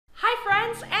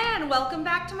friends, and welcome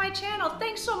back to my channel.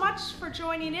 Thanks so much for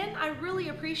joining in. I really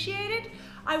appreciate it.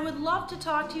 I would love to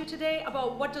talk to you today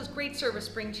about what does great service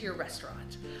bring to your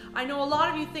restaurant. I know a lot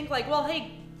of you think like, well,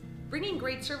 hey, bringing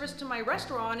great service to my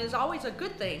restaurant is always a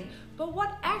good thing, but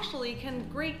what actually can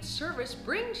great service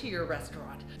bring to your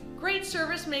restaurant? Great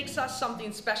service makes us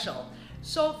something special.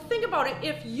 So think about it.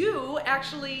 If you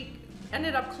actually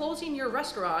ended up closing your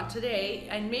restaurant today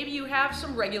and maybe you have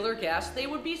some regular guests, they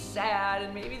would be sad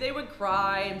and maybe they would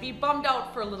cry and be bummed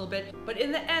out for a little bit, but in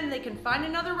the end they can find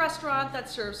another restaurant that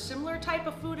serves similar type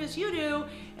of food as you do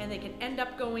and they can end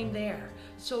up going there.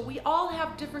 So we all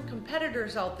have different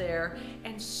competitors out there,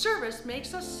 and service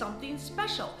makes us something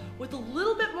special. With a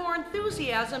little bit more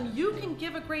enthusiasm, you can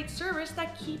give a great service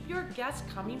that keep your guests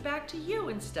coming back to you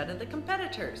instead of the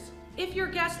competitors. If your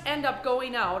guests end up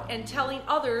going out and telling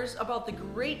others about the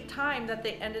great time that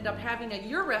they ended up having at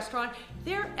your restaurant,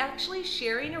 they're actually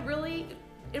sharing a really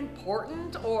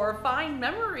important or fine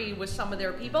memory with some of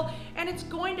their people, and it's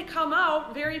going to come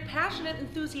out very passionate,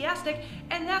 enthusiastic,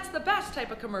 and that's the best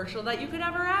type of commercial that you could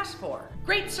ever ask for.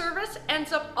 Great service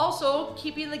ends up also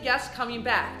keeping the guests coming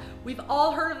back. We've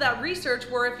all heard of that research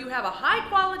where if you have a high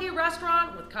quality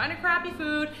restaurant with kind of crappy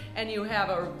food and you have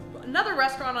another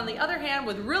restaurant on the other hand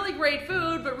with really great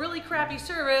food but really crappy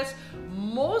service,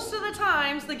 most of the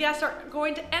times the guests are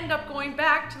going to end up going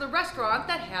back to the restaurant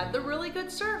that had the really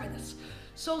good service.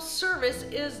 So service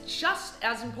is just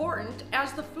as important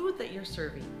as the food that you're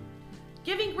serving.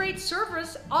 Giving great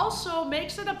service also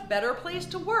makes it a better place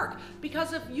to work,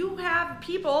 because if you have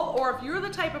people, or if you're the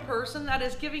type of person that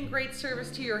is giving great service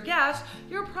to your guests,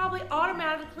 you're probably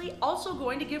automatically also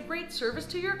going to give great service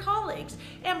to your colleagues.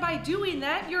 And by doing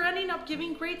that, you're ending up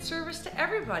giving great service to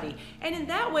everybody. And in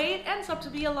that way, it ends up to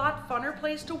be a lot funner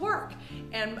place to work.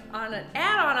 And on an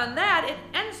add-on on that, it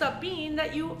ends up being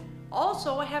that you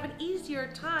also have an easier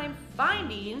time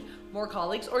finding more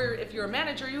colleagues, or if you're a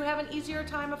manager, you have an easier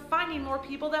time of finding more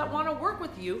people that want to work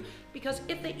with you, because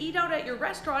if they eat out at your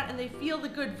restaurant and they feel the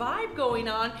good vibe going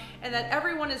on and that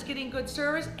everyone is getting good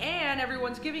service and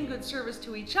everyone's giving good service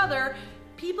to each other,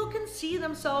 people can see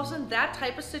themselves in that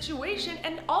type of situation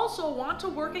and also want to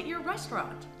work at your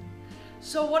restaurant.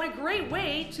 So what a great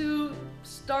way to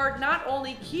start not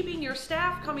only keeping your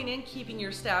staff coming in, keeping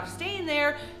your staff staying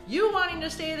there, you wanting to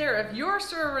stay there if you're a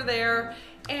server there,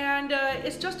 and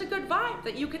it's just a good vibe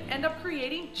that you can end up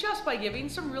creating just by giving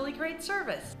some really great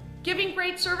service. Giving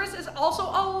great service is also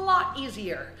a lot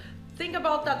easier. Think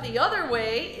about that the other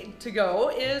way to go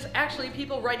is actually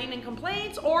people writing in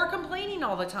complaints or complaining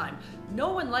all the time.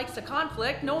 No one likes a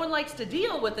conflict, no one likes to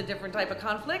deal with a different type of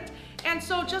conflict, and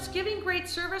so just giving great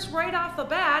service right off the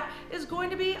bat is going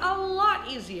to be a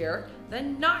lot easier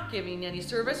than not giving any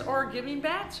service or giving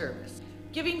bad service.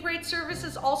 Giving great service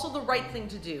is also the right thing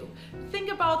to do. Think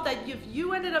about that if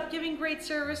you ended up giving great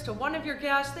service to one of your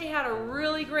guests, they had a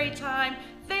really great time,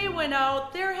 they went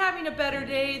out, they're having a better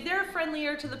day, they're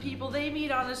friendlier to the people they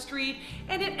meet on the street,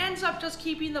 and it ends up just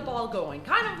keeping the ball going.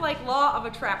 Kind of like law of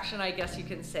attraction, I guess you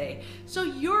can say.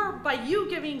 So by you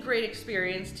giving great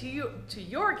experience to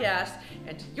your guests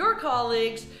and to your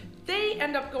colleagues, they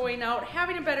end up going out,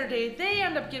 having a better day, they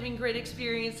end up giving great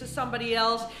experience to somebody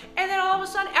else, and then all of a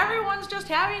sudden everyone's just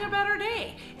having a better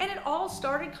day. And it all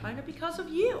started kind of because of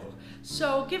you.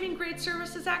 So giving great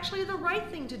service is actually the right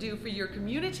thing to do for your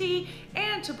community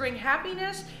and to bring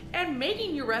happiness and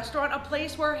making your restaurant a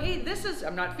place where, hey,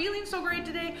 I'm not feeling so great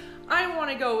today, I want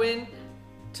to go in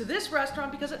to this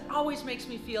restaurant because it always makes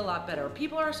me feel a lot better.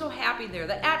 People are so happy there.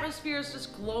 The atmosphere is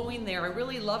just glowing there. I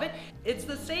really love it. It's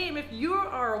the same if you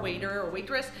are a waiter or a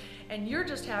waitress and you're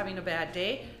just having a bad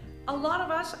day. A lot of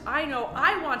us, I know,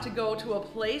 I want to go to a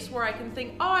place where I can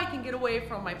think, oh, I can get away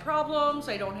from my problems.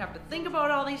 I don't have to think about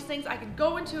all these things. I can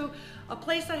go into a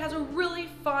place that has a really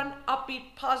fun,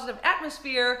 upbeat, positive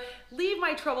atmosphere, leave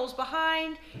my troubles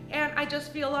behind, and I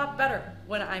just feel a lot better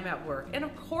when I'm at work. And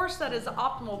of course, that is the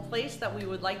optimal place that we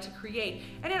would like to create.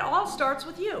 And it all starts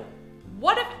with you.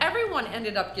 What if everyone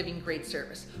ended up giving great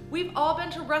service? We've all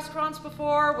been to restaurants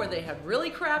before where they had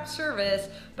really crap service,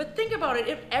 but think about it,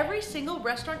 if every single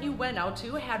restaurant you went out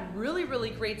to had really, really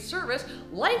great service,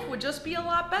 life would just be a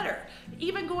lot better.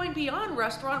 Even going beyond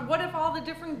restaurant, what if all the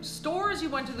different stores you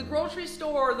went to, the grocery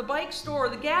store, the bike store,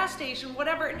 the gas station,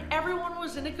 whatever, and everyone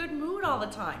was in a good mood all the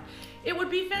time? It would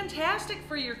be fantastic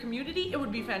for your community, it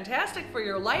would be fantastic for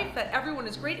your life that everyone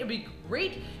is great, it would be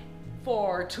great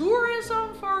for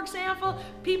tourism, for example.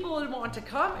 People would want to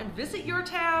come and visit your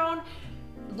town.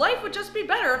 Life would just be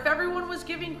better if everyone was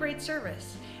giving great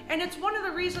service. And it's one of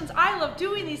the reasons I love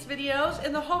doing these videos,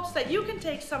 in the hopes that you can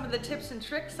take some of the tips and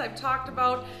tricks I've talked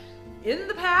about in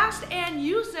the past and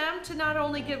use them to not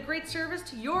only give great service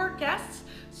to your guests,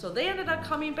 so they ended up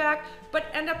coming back, but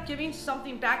end up giving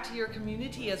something back to your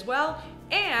community as well.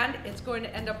 And it's going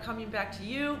to end up coming back to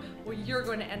you, where you're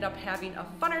going to end up having a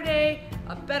funner day,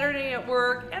 a better day at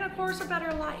work, and of course a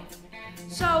better life.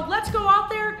 So let's go out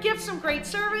there, give some great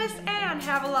service, and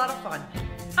have a lot of fun.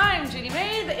 I'm Ginny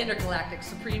Mae, the Intergalactic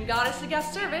Supreme Goddess of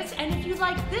Guest Service, and if you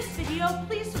like this video,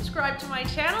 please subscribe to my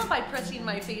channel by pressing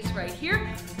my face right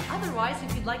here. Otherwise,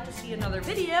 if you'd like to see another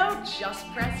video, just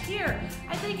press here.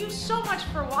 I thank you so much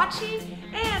for watching,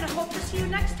 and I hope to see you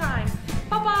next time.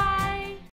 Bye-bye!